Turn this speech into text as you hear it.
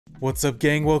What's up,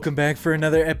 gang? Welcome back for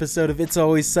another episode of It's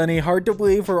Always Sunny. Hard to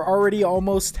believe we're already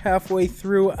almost halfway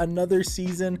through another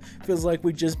season. Feels like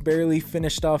we just barely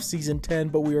finished off season 10,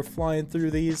 but we are flying through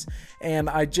these. And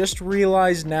I just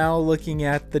realized now, looking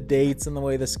at the dates and the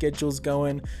way the schedule's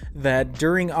going, that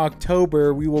during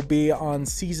October we will be on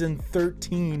season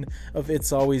 13 of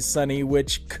It's Always Sunny,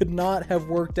 which could not have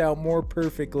worked out more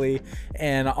perfectly.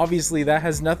 And obviously that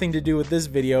has nothing to do with this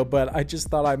video, but I just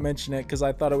thought I'd mention it because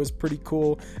I thought it was pretty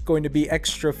cool. Going to be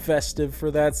extra festive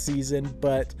for that season,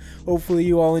 but hopefully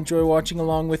you all enjoy watching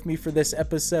along with me for this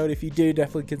episode. If you do,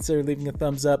 definitely consider leaving a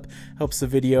thumbs up, helps the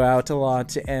video out a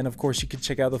lot. And of course you can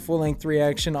check out the full-length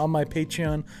reaction on my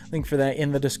Patreon, link for that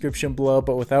in the description below.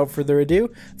 But without further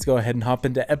ado, let's go ahead and hop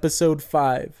into episode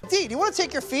 5. D, do you want to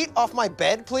take your feet off my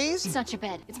bed, please? It's not your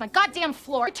bed, it's my goddamn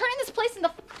floor. You're turning this place into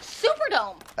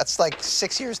Superdome. That's like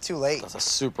 6 years too late. That's a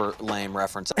super lame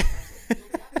reference.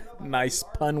 Nice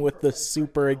pun with the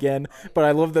super again, but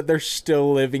I love that they're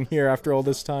still living here after all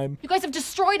this time. You guys have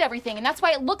destroyed everything, and that's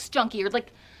why it looks junky, or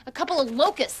like a couple of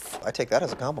locusts. I take that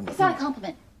as a compliment. It's not a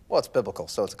compliment. Well, it's biblical,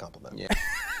 so it's a compliment. Yeah.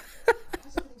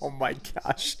 Oh my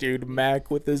gosh, dude,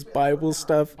 Mac with his Bible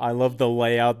stuff. I love the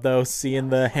layout though, seeing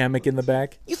the hammock in the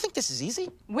back. You think this is easy?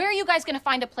 Where are you guys gonna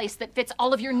find a place that fits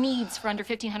all of your needs for under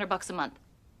 $1,500 a month?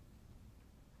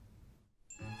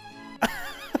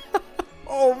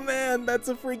 Oh man, that's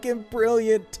a freaking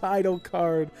brilliant title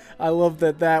card. I love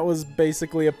that that was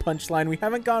basically a punchline. We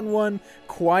haven't gotten one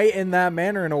quite in that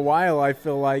manner in a while, I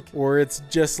feel like, where it's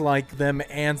just like them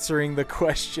answering the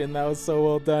question. That was so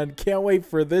well done. Can't wait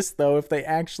for this though, if they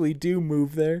actually do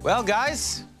move there. Well,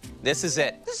 guys, this is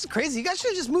it. This is crazy. You guys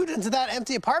should have just moved into that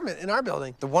empty apartment in our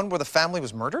building. The one where the family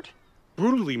was murdered?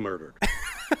 Brutally murdered.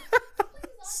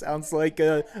 Sounds like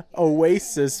a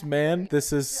oasis, man.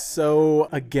 This is so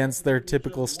against their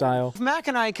typical style. If Mac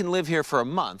and I can live here for a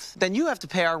month, then you have to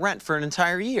pay our rent for an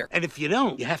entire year. And if you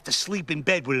don't, you have to sleep in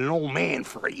bed with an old man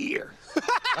for a year.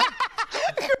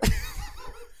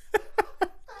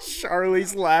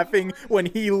 Charlie's laughing when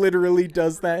he literally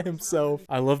does that himself.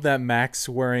 I love that Mac's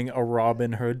wearing a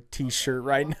Robin Hood t-shirt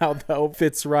right now though.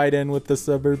 Fits right in with the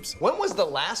suburbs. When was the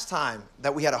last time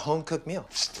that we had a home-cooked meal?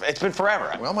 It's been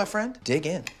forever. Well, my friend, dig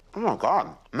in. Oh my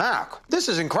God, Mac, this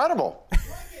is incredible.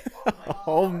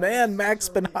 Oh man, Mac's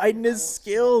been hiding his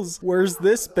skills. Where's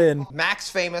this been? Mac's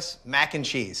famous mac and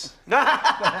cheese.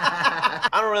 I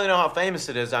don't really know how famous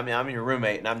it is. I mean, I'm your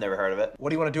roommate, and I've never heard of it. What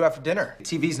do you want to do after dinner?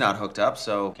 TV's not hooked up,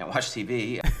 so can't watch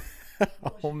TV.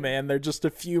 Oh man, they're just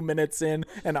a few minutes in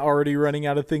and already running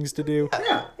out of things to do.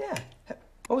 Yeah.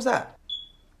 What was that?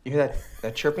 You hear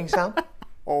that chirping sound?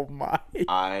 Oh my.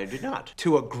 I did not.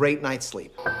 To a great night's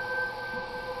sleep.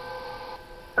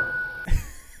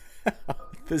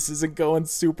 This isn't going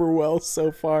super well so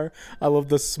far. I love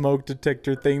the smoke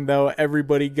detector thing though.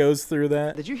 Everybody goes through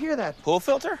that. Did you hear that? Pool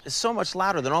filter is so much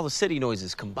louder than all the city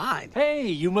noises combined. Hey,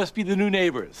 you must be the new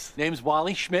neighbors. Name's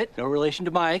Wally Schmidt, no relation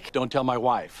to Mike. Don't tell my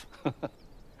wife.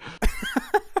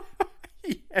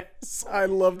 Yes, I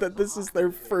love that this is their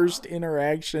first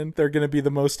interaction. They're gonna be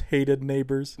the most hated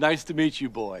neighbors. Nice to meet you,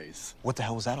 boys. What the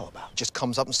hell was that all about? Just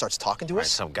comes up and starts talking to Right,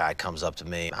 us? some guy comes up to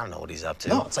me. I don't know what he's up to.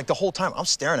 No, it's like the whole time I'm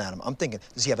staring at him. I'm thinking,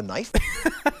 does he have a knife?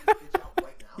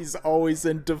 He's always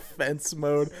in defense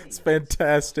mode. It's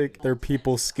fantastic. Their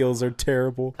people skills are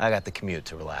terrible. I got the commute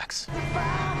to relax.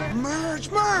 Merge!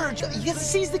 You get to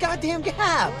seize the goddamn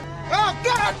gap! Oh,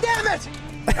 god damn it!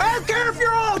 I don't care if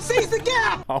you're old, seize the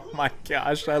gap! Oh my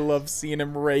gosh, I love seeing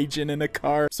him raging in a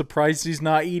car. Surprised he's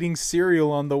not eating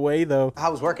cereal on the way though.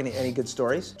 How was work? Any good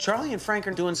stories? Charlie and Frank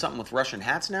are doing something with Russian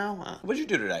hats now. What'd you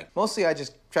do today? Mostly I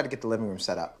just tried to get the living room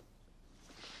set up.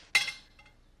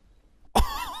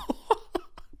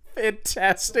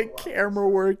 Fantastic camera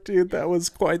work, dude. That was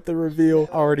quite the reveal.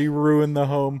 Already ruined the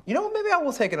home. You know what, maybe I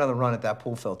will take another run at that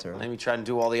pool filter. Maybe try to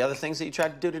do all the other things that you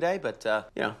tried to do today, but,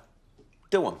 you know,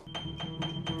 do them.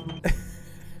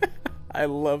 I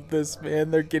love this, man.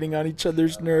 They're getting on each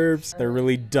other's nerves. They're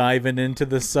really diving into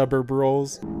the suburb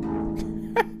roles.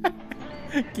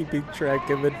 Keeping track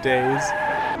of the days.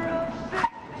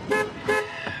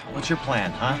 What's your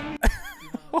plan, huh?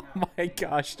 Oh my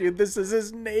gosh, dude. This is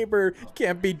his neighbor.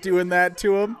 Can't be doing that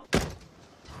to him.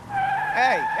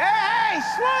 Hey,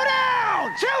 slow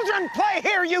down! Children play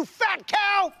here, you fat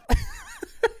cow!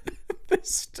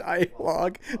 This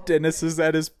dialogue. Dennis is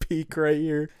at his peak right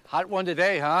here. Hot one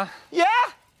today, huh? Yeah?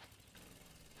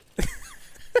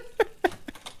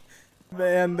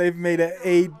 Man, they've made it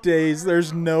 8 days.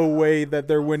 There's no way that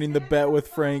they're winning the bet with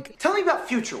Frank. Tell me about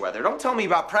future weather. Don't tell me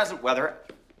about present weather.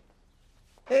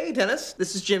 Hey, Dennis,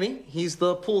 this is Jimmy. He's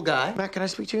the pool guy. Mac, can I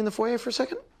speak to you in the foyer for a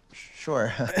second?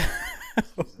 Sure.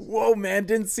 Whoa, man,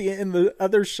 didn't see it in the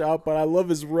other shot, but I love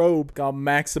his robe. Got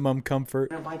maximum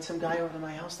comfort. Invite some guy over to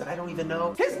my house that I don't even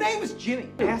know. His name is Jimmy.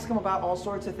 Ask him about all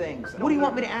sorts of things. What do you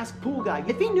want me to ask pool guy?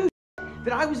 If he knew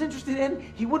that I was interested in,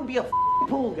 he wouldn't be a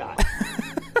pool guy.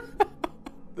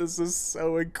 This is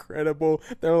so incredible.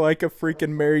 They're like a freaking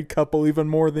married couple, even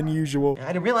more than usual. I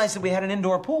didn't realize that we had an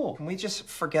indoor pool. Can we just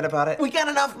forget about it? We got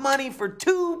enough money for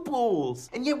 2 pools,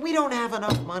 and yet we don't have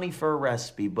enough money for a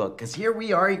recipe book, because here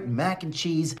we are eating mac and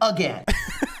cheese again.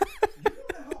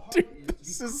 Dude,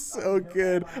 this is so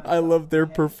good. I love their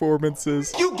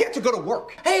performances. You get to go to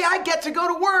work. Hey, I get to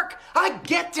go to work. I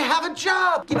get to have a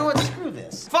job. You know what? Screw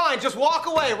this. Fine, just walk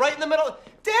away right in the middle.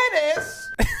 Dennis!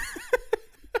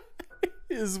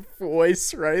 His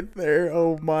voice right there.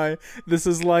 Oh my. This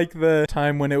is like the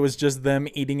time when it was just them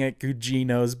eating at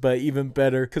Gugino's, but even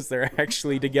better because they're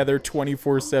actually together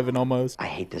 24/7 almost. I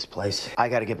hate this place. I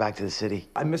gotta get back to the city.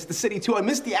 I miss the city too. I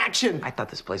miss the action. I thought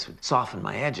this place would soften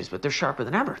my edges, but they're sharper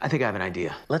than ever. I think I have an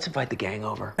idea. Let's invite the gang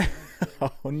over.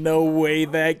 Oh, no way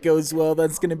that goes well.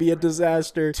 That's gonna be a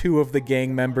disaster. 2 of the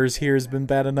gang members here has been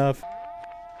bad enough.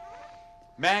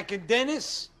 Mac and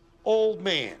Dennis, old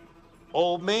man.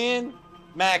 Old man,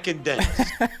 Mac and Dennis.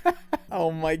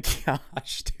 Oh my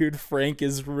gosh, dude, Frank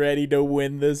is ready to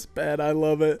win this bet. I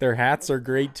love it. Their hats are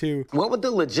great too. What would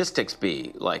the logistics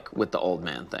be like with the old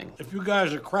man thing? If you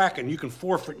guys are cracking, you can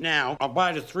forfeit now. I'll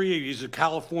buy the 3 of you a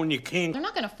California King. They're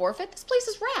not gonna forfeit. This place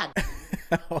is rad.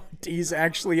 Oh, D's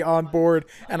actually on board,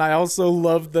 and I also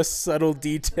love the subtle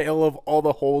detail of all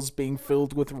the holes being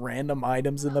filled with random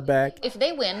items in the back. If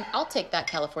they win, I'll take that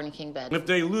California King bed. If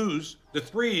they lose, the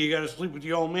 3 of you gotta sleep with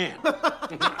the old man.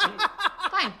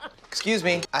 Fine. Excuse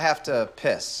me, I have to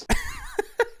piss.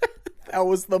 That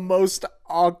was the most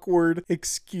awkward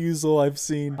excusal I've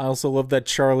seen. I also love that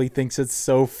Charlie thinks it's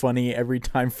so funny every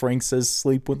time Frank says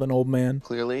sleep with an old man.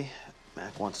 Clearly,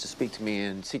 Mac wants to speak to me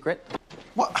in secret.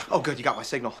 What? Oh, good, you got my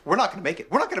signal. We're not gonna make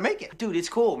it. We're not gonna make it. Dude, it's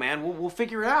cool, man. We'll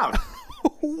figure it out.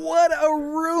 What a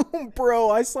room, bro.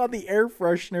 I saw the air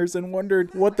fresheners and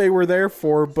wondered what they were there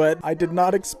for, but I did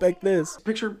not expect this.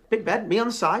 Picture big bed, me on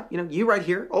the side. You know, you right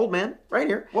here, old man, right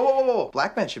here. Whoa, whoa, whoa, whoa.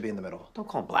 Black man should be in the middle. Don't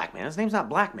call him Black Man. His name's not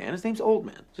Black Man. His name's Old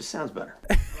Man. Just sounds better.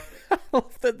 I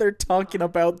love that they're talking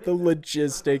about the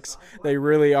logistics. They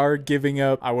really are giving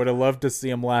up. I would have loved to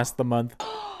see them last the month.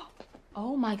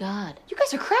 Oh my God. You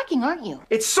guys are cracking, aren't you?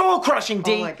 It's soul crushing,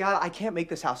 D. Oh my God, I can't make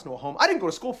this house into a home. I didn't go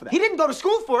to school for that. He didn't go to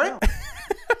school for it.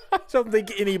 I don't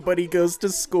think anybody goes to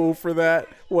school for that.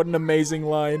 What an amazing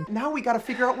line. Now we gotta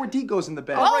figure out where D goes in the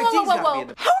bed. Whoa, All right, whoa, D's whoa, gotta whoa, be in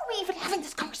whoa. the How are we even having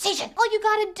this conversation? All you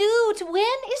gotta do to win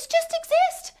is just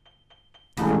exist.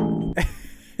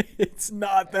 It's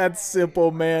not that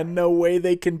simple, man. No way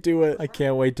they can do it. I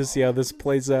can't wait to see how this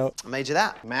plays out. I made you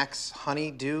that. Mac's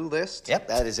honey-do list. Yep,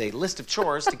 that is a list of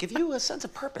chores to give you a sense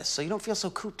of purpose so you don't feel so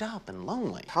cooped up and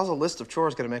lonely. How's a list of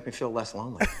chores gonna make me feel less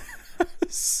lonely?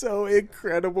 So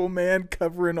incredible, man.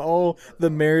 Covering all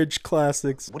the marriage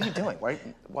classics. What are you doing? What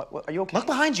are you okay? Look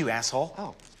behind you,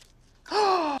 asshole.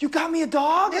 Oh. You got me a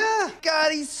dog? Yeah.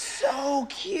 God, he's so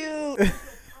cute.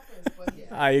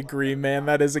 I agree, man.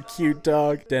 That is a cute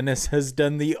dog. Dennis has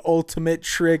done the ultimate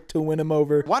trick to win him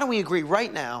over. Why don't we agree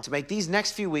right now to make these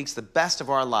next few weeks the best of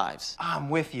our lives? I'm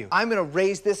with you. I'm gonna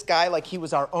raise this guy like he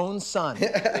was our own son.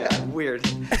 Yeah, weird.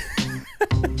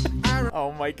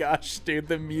 Oh my gosh, dude,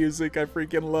 the music, I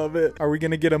freaking love it. Are we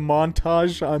gonna get a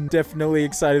montage? I'm definitely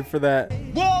excited for that.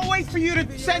 We'll wait for you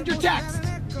to send your text,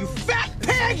 you fat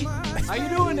pig! How you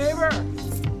doing, neighbor?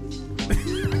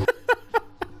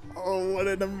 Oh, what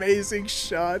an amazing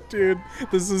shot, dude.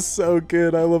 This is so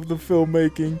good. I love the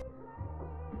filmmaking.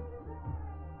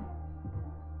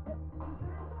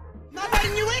 Not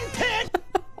letting you in, pig!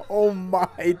 Oh my,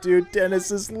 dude,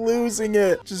 Dennis is losing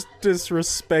it. Just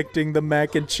disrespecting the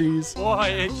mac and cheese. Boy,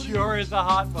 it sure is a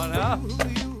hot one, huh?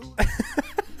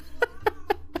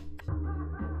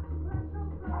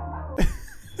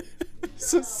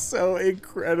 This is so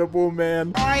incredible,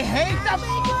 man. I hate the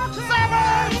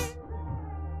Suburbs!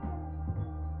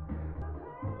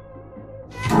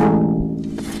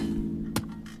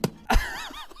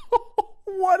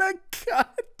 What a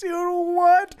cut, dude.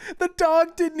 What? The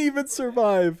dog didn't even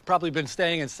survive. Probably been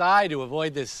staying inside to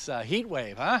avoid this heat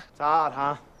wave, huh? It's odd,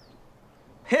 huh?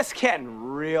 It's getting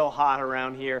real hot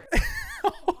around here.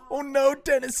 Oh no,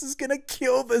 Dennis is gonna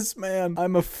kill this man.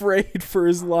 I'm afraid for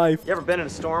his life. You ever been in a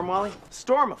storm, Wally?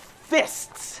 Storm of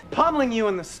fists, pummeling you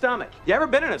in the stomach. You ever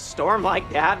been in a storm like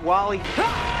that, Wally?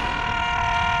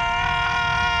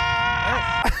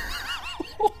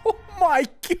 Oh my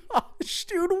gosh,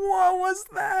 dude, what was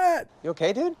that? You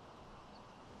okay, dude?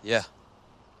 Yeah.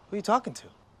 Who are you talking to?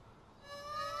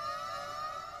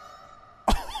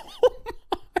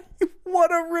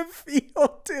 What a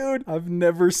reveal, dude. I've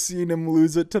never seen him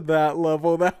lose it to that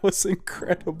level. That was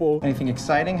incredible. Anything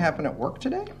exciting happen at work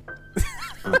today?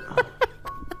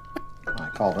 I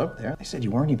called up there. They said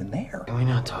you weren't even there. Can we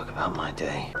not talk about my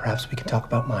day? Perhaps we can talk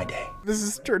about my day. This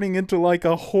is turning into like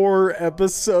a horror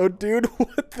episode, dude.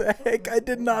 What the heck? I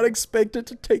did not expect it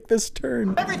to take this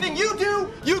turn. Everything you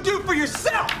do for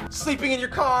yourself. Sleeping in your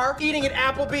car, eating at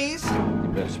Applebee's.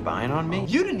 You been spying on me?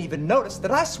 You didn't even notice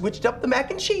that I switched up the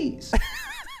mac and cheese.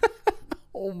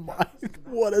 Oh my,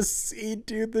 what a scene,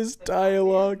 dude, this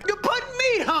dialogue. You put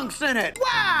meat hunks in it.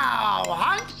 Wow,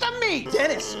 hunks of meat.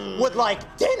 Dennis would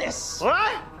like Dennis.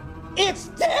 What? It's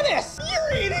Dennis.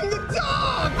 You're eating the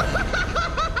dog.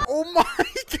 Oh my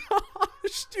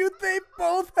gosh, dude, they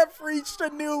both have reached a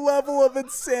new level of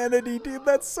insanity, dude.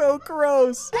 That's so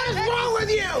gross. What is wrong with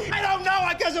you? I don't know.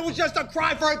 I guess it was just a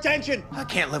cry for attention. I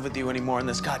can't live with you anymore in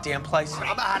this goddamn place.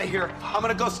 I'm out of here. I'm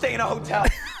gonna go stay in a hotel.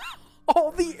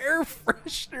 All the air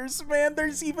fresheners, man.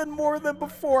 There's even more than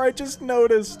before. I just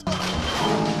noticed.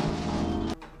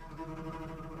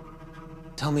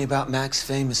 Tell me about Mac's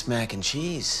famous mac and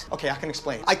cheese. Okay, I can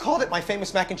explain. I called it my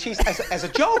famous mac and cheese as a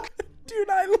joke. Dude,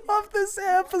 I love this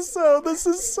episode. This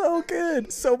is so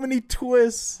good. So many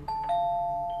twists.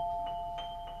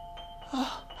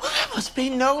 Well, that must be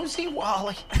nosy,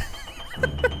 Wally.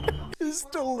 His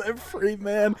delivery,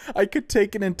 man. I could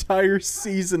take an entire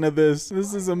season of this.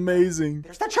 This is amazing.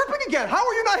 There's that chirping again. How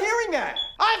are you not hearing that?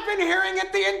 I've been hearing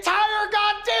it the entire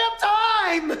goddamn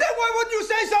time. Then why wouldn't you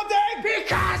say something?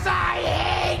 Because I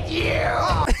hate you.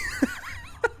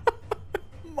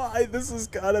 My, this has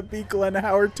gotta be Glenn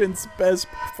Howerton's best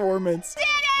performance.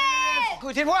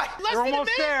 Who did what? You're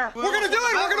almost there. We're gonna do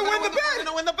it. We're gonna win the bet. We're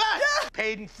gonna win the bet. Yeah.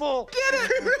 Paid in full. Did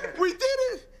it. We did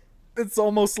it. It's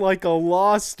almost like a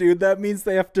loss, dude. That means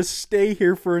they have to stay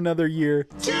here for another year.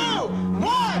 2,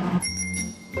 1.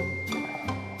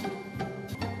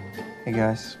 Hey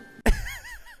guys.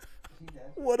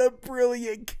 What a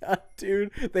brilliant cut,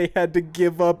 dude. They had to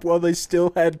give up while they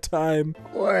still had time.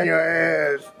 Lay your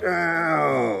ass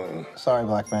down. Sorry,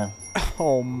 black man.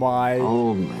 Oh my.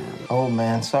 Old man. Old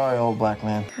man. Sorry, old black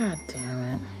man. God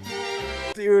damn it.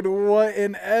 Dude, what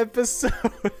an episode.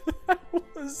 That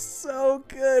was so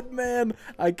good, man.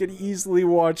 I could easily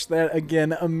watch that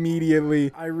again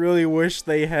immediately. I really wish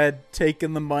they had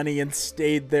taken the money and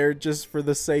stayed there just for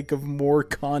the sake of more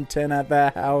content at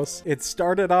that house. It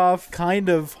started off kind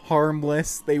of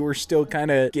harmless. They were still kind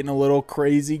of getting a little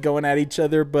crazy going at each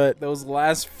other, but those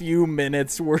last few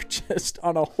minutes were just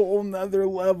on a whole nother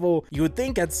level. You would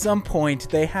think at some point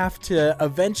they have to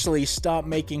eventually stop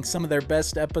making some of their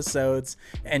best episodes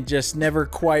and just never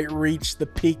quite reach the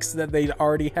peaks that they'd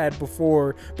already had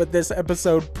before, but this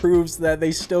episode proves that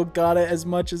they still got it as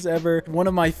much as ever. One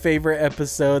of my favorite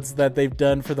episodes that they've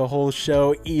done for the whole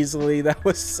show, easily. That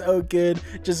was so good,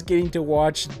 just getting to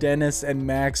watch Dennis and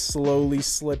Max slowly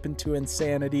slip into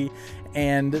insanity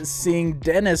and seeing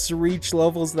Dennis reach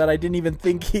levels that I didn't even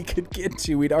think he could get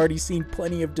to. We'd already seen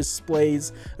plenty of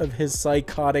displays of his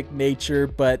psychotic nature,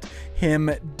 but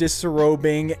him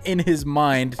disrobing in his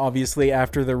mind, obviously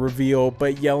after the reveal,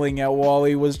 but yelling at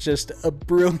Wally was just a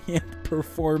brilliant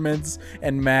performance.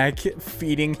 And Mac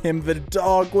feeding him the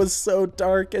dog was so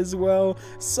dark as well.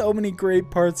 So many great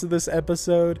parts of this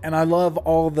episode, and I love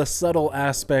all the subtle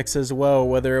aspects as well,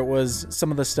 whether it was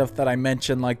some of the stuff that I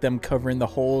mentioned, like them covering the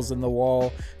holes in the wall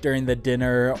during the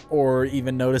dinner, or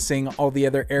even noticing all the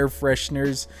other air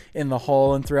fresheners in the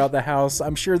hall and throughout the house.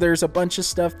 I'm sure there's a bunch of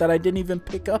stuff that I didn't even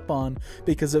pick up on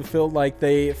because it felt like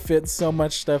they fit so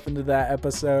much stuff into that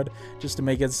episode just to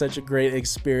make it such a great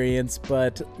experience,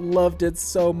 but loved it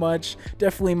so much.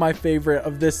 Definitely my favorite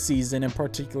of this season in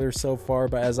particular so far,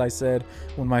 but as I said,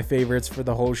 one of my favorites for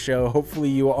the whole show. Hopefully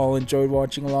you all enjoyed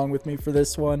watching along with me for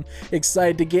this one.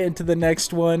 Excited to get into the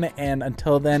next one, and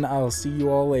until then, I'll see you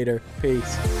all later.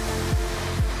 Peace.